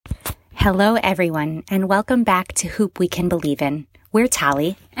Hello, everyone, and welcome back to Hoop We Can Believe In. We're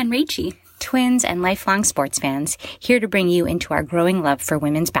Tali and Rachie, twins and lifelong sports fans, here to bring you into our growing love for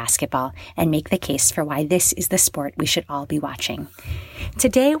women's basketball and make the case for why this is the sport we should all be watching.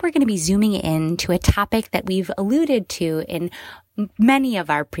 Today, we're going to be zooming in to a topic that we've alluded to in many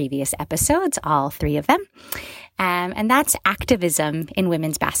of our previous episodes, all three of them, and that's activism in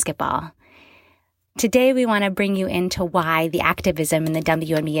women's basketball. Today, we want to bring you into why the activism in the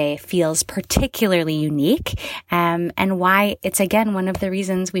WNBA feels particularly unique, and why it's, again, one of the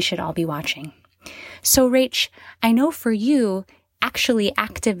reasons we should all be watching. So, Rach, I know for you, actually,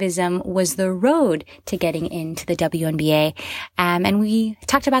 activism was the road to getting into the WNBA, and we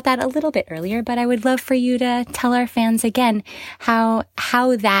talked about that a little bit earlier, but I would love for you to tell our fans again how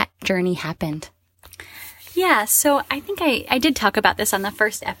that journey happened. Yeah, so I think I did talk about this on the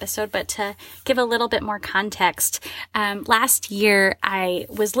first episode, but to give a little bit more context, last year I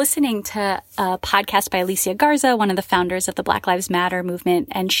was listening to a podcast by Alicia Garza, one of the founders of the Black Lives Matter movement,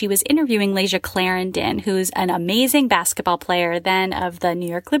 and she was interviewing Layshia Clarendon, who's an amazing basketball player, then of the New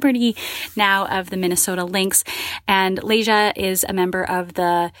York Liberty, now of the Minnesota Lynx. And Layshia is a member of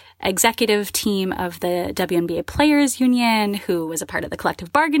the executive team of the WNBA Players Union, who was a part of the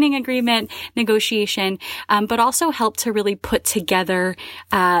collective bargaining agreement negotiation, but also helped to really put together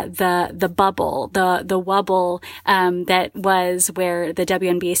the bubble, the wubble that was where the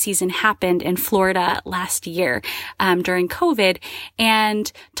WNBA season happened in Florida last year during COVID,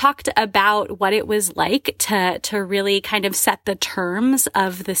 and talked about what it was like to really kind of set the terms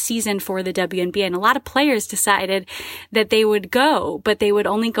of the season for the WNBA. And a lot of players decided that they would go, but they would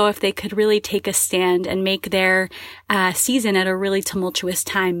only go if they could really take a stand and make their season at a really tumultuous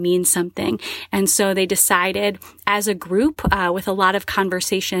time mean something. And so they decided as a group, with a lot of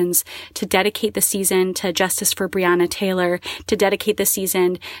conversations, to dedicate the season to justice for Breonna Taylor, to dedicate the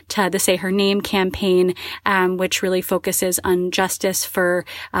season to the Say Her Name campaign, which really focuses on justice for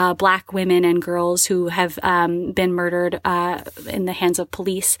Black women and girls who have been murdered in the hands of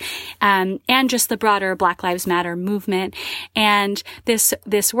police, and just the broader Black Lives Matter movement. And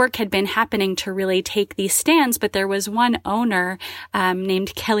this work had been happening to really take these stands, but there was one owner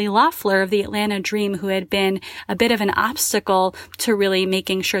named Kelly Loeffler of the Atlanta Dream who had been a bit of an obstacle to really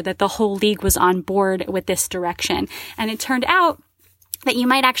making sure that the whole league was on board with this direction. And it turned out that you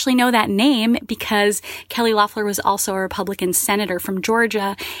might actually know that name because Kelly Loeffler was also a Republican senator from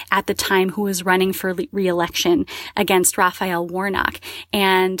Georgia at the time who was running for re-election against Raphael Warnock.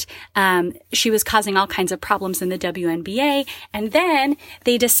 And she was causing all kinds of problems in the WNBA. And then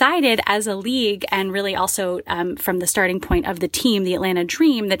they decided as a league, and really also from the starting point of the team, the Atlanta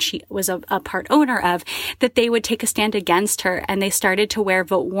Dream, that she was a part owner of, that they would take a stand against her. And they started to wear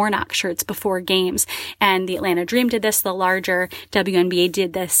Vote Warnock shirts before games. And the Atlanta Dream did this, the larger WNBA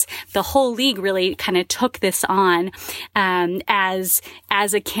did this. The whole league really kind of took this on as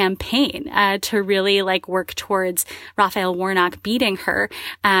a campaign to really work towards Raphael Warnock beating her,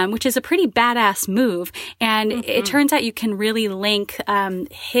 which is a pretty badass move. And it turns out you can really link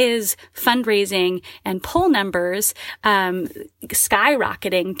his fundraising and poll numbers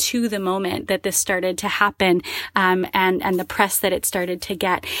skyrocketing to the moment that this started to happen, and the press that it started to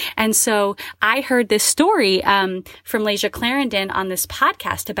get. And so I heard this story from Layshia Clarendon on this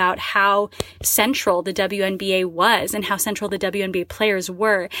podcast about how central the WNBA was and how central the WNBA players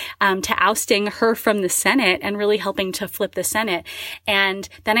were to ousting her from the Senate and really helping to flip the Senate. And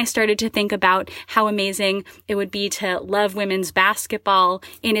then I started to think about how amazing it would be to love women's basketball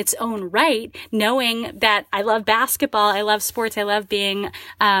in its own right, knowing that I love basketball, I love sports, I love being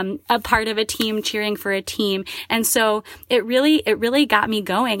a part of a team, cheering for a team. And so it really got me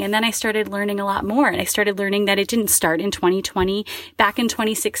going. And then I started learning a lot more. And I started learning that it didn't start in 2020. Back in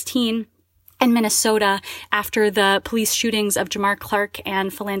 2016, in Minnesota, after the police shootings of Jamar Clark and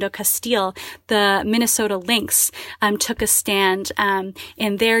Philando Castile, the Minnesota Lynx took a stand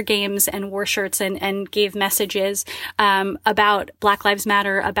in their games and wore shirts and gave messages about Black Lives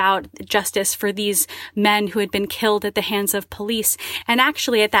Matter, about justice for these men who had been killed at the hands of police. And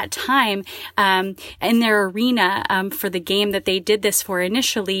actually, at that time, in their arena for the game that they did this for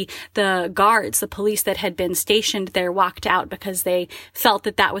initially, the guards, the police that had been stationed there, walked out because they felt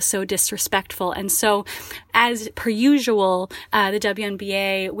that was so disrespectful. And so, as per usual, the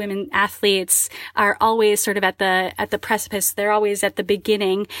WNBA women athletes are always sort of at the precipice. They're always at the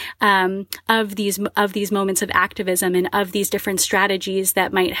beginning of these moments of activism and of these different strategies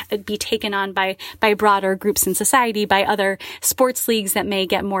that might be taken on by broader groups in society, by other sports leagues that may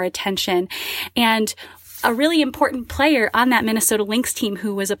get more attention. And a really important player on that Minnesota Lynx team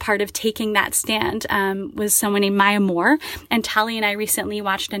who was a part of taking that stand was someone named Maya Moore. And Tali and I recently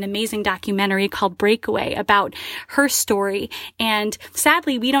watched an amazing documentary called Breakaway about her story. And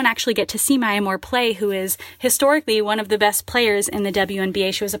sadly, we don't actually get to see Maya Moore play, who is historically one of the best players in the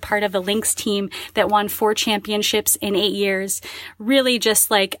WNBA. She was a part of a Lynx team that won 4 championships in 8 years. Really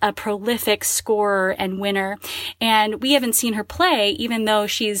just like a prolific scorer and winner. And we haven't seen her play, even though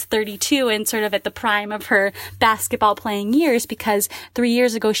she's 32 and sort of at the prime of her basketball playing years, because 3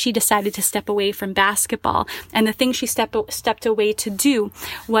 years ago she decided to step away from basketball. And the thing she stepped away to do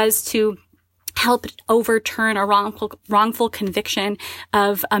was to help overturn a wrongful conviction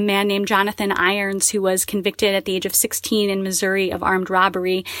of a man named Jonathan Irons, who was convicted at the age of 16 in Missouri of armed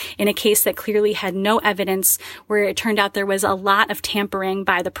robbery in a case that clearly had no evidence, where it turned out there was a lot of tampering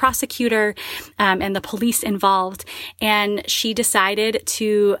by the prosecutor and the police involved. And she decided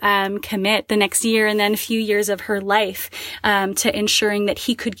to commit the next year and then a few years of her life to ensuring that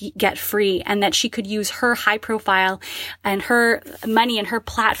he could get free, and that she could use her high profile and her money and her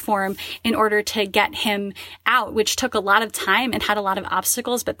platform in order to get him out, which took a lot of time and had a lot of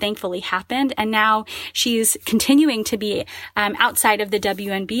obstacles, but thankfully happened. And now she's continuing to be outside of the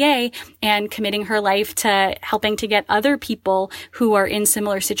WNBA and committing her life to helping to get other people who are in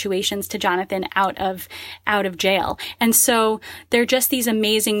similar situations to Jonathan out of jail. And so they're just these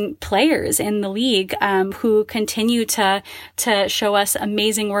amazing players in the league who continue to show us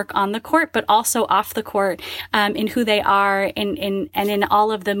amazing work on the court, but also off the court in who they are and in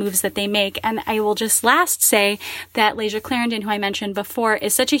all of the moves that they make. And I will just last say that Layshia Clarendon, who I mentioned before,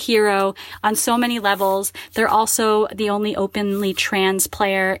 is such a hero on so many levels. They're also the only openly trans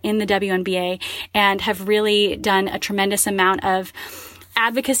player in the WNBA and have really done a tremendous amount of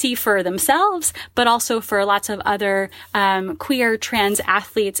advocacy for themselves, but also for lots of other queer trans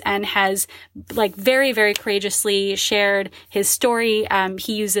athletes, and has like very, very courageously shared his story.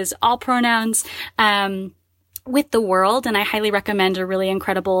 He uses all pronouns with the world, and I highly recommend a really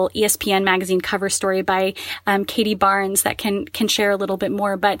incredible ESPN magazine cover story by Katie Barnes that can share a little bit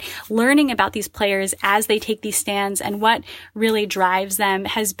more. But learning about these players as they take these stands and what really drives them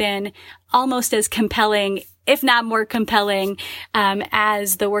has been almost as compelling, if not more compelling,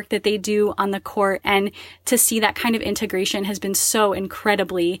 as the work that they do on the court. And to see that kind of integration has been so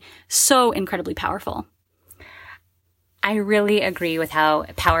incredibly powerful. I really agree with how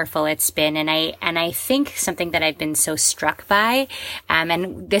powerful it's been. And I think something that I've been so struck by,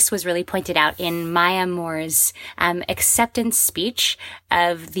 and this was really pointed out in Maya Moore's acceptance speech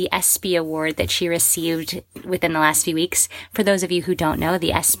of the ESPY award that she received within the last few weeks. For those of you who don't know, the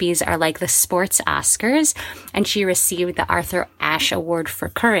ESPYs are like the sports Oscars, and she received the Arthur Ashe Award for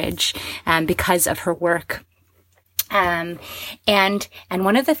Courage because of her work. And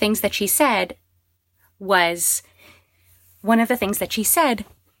one of the things that she said was, the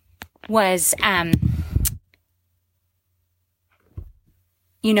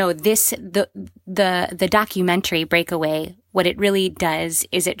documentary Breakaway, what it really does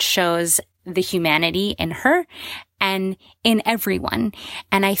is it shows the humanity in her and in everyone.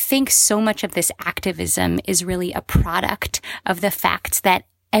 And I think so much of this activism is really a product of the fact that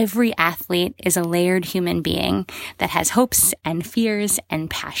every athlete is a layered human being that has hopes and fears and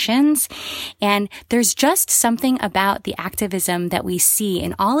passions. And there's just something about the activism that we see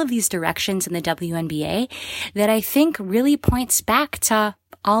in all of these directions in the WNBA that I think really points back to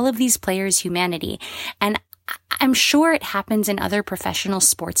all of these players' humanity. And I'm sure it happens in other professional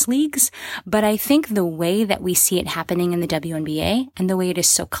sports leagues, but I think the way that we see it happening in the WNBA and the way it is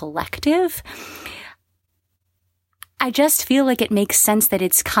so collective, I just feel like it makes sense that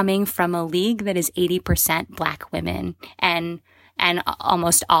it's coming from a league that is 80% Black women and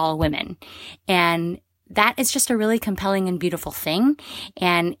almost all women. And that is just a really compelling and beautiful thing.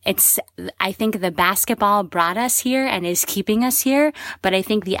 And I think the basketball brought us here and is keeping us here, but I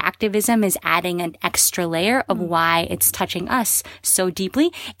think the activism is adding an extra layer of why it's touching us so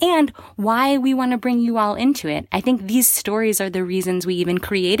deeply and why we want to bring you all into it. I think these stories are the reasons we even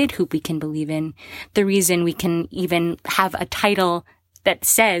created Hoop We Can Believe In, the reason we can even have a title that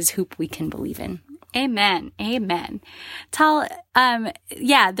says Hoop We Can Believe In. Amen. Amen. Tal,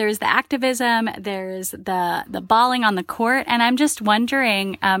 there's the activism, there's the balling on the court, and I'm just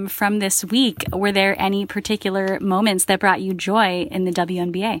wondering, from this week, were there any particular moments that brought you joy in the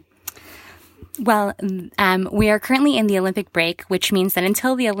WNBA? Well, we are currently in the Olympic break, which means that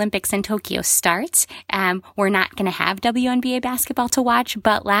until the Olympics in Tokyo starts, we're not going to have WNBA basketball to watch.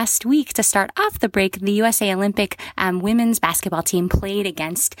 But last week, to start off the break, the USA Olympic women's basketball team played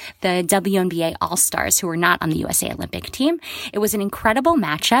against the WNBA All-Stars, who were not on the USA Olympic team. It was an incredible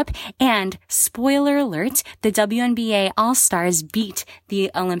matchup, and spoiler alert, the WNBA All-Stars beat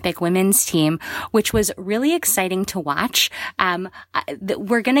the Olympic women's team, which was really exciting to watch.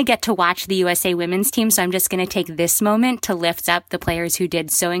 We're going to get to watch the USA women's team, so I'm just going to take this moment to lift up the players who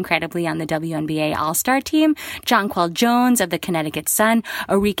did so incredibly on the WNBA All-Star team. Jonquel Jones of the Connecticut Sun,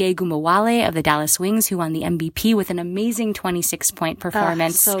 Arike Gumawale of the Dallas Wings, who won the MVP with an amazing 26-point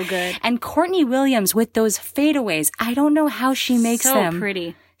performance. So good. And Courtney Williams with those fadeaways. I don't know how she makes them. So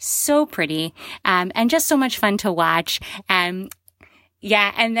pretty. So pretty. And just so much fun to watch.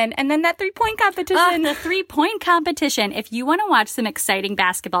 Yeah, and then that 3-point competition. The 3-point competition. If you want to watch some exciting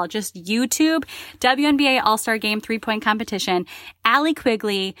basketball, just YouTube WNBA All-Star Game 3-point competition. Allie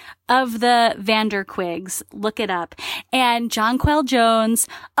Quigley of the Vanderquigs. Look it up. And Jonquel Jones.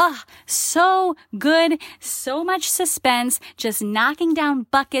 So good. So much suspense. Just knocking down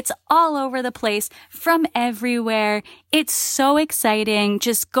buckets all over the place from everywhere. It's so exciting.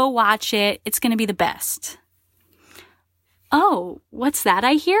 Just go watch it. It's going to be the best. Oh, what's that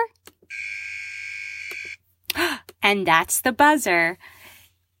I hear? And that's the buzzer.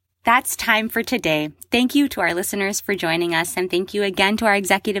 That's time for today. Thank you to our listeners for joining us, and thank you again to our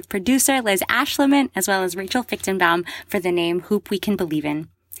executive producer, Liz Ashleman, as well as Rachel Fichtenbaum for the name Hoop We Can Believe In.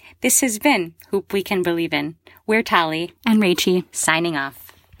 This has been Hoop We Can Believe In. We're Tali and Rachie, signing off.